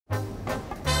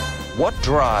What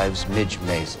drives Midge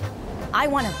Maisel? I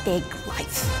want a big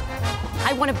life.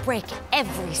 I want to break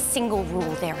every single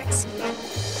rule there is.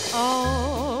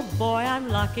 Oh, boy, I'm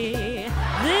lucky.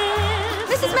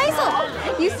 Mrs.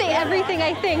 Maisel! You say everything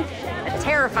I think. A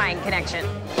terrifying connection.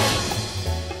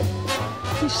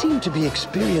 You seem to be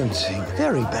experiencing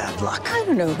very bad luck. I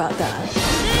don't know about that.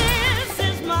 This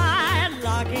is my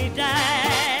lucky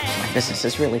day. My business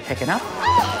is really picking up.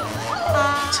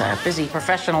 It's a busy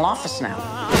professional office now.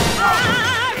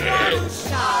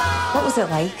 What was it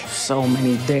like? So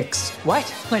many dicks. What?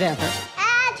 Whatever.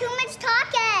 Too much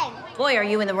talking. Boy, are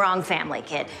you in the wrong family,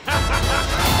 kid.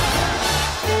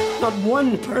 Not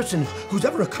one person who's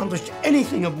ever accomplished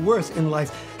anything of worth in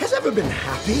life has ever been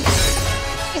happy.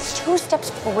 It's 2 steps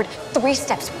forward, 3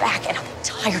 steps back, and I'm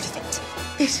tired of it.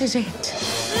 This is it.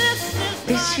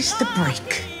 This is the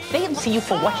break. They didn't see you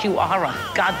for what you are, a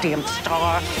goddamn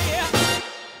star.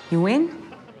 You in?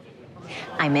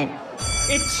 I'm in.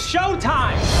 It's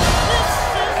showtime!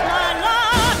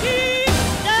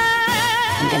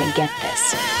 I'm gonna get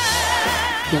this.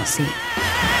 You'll see.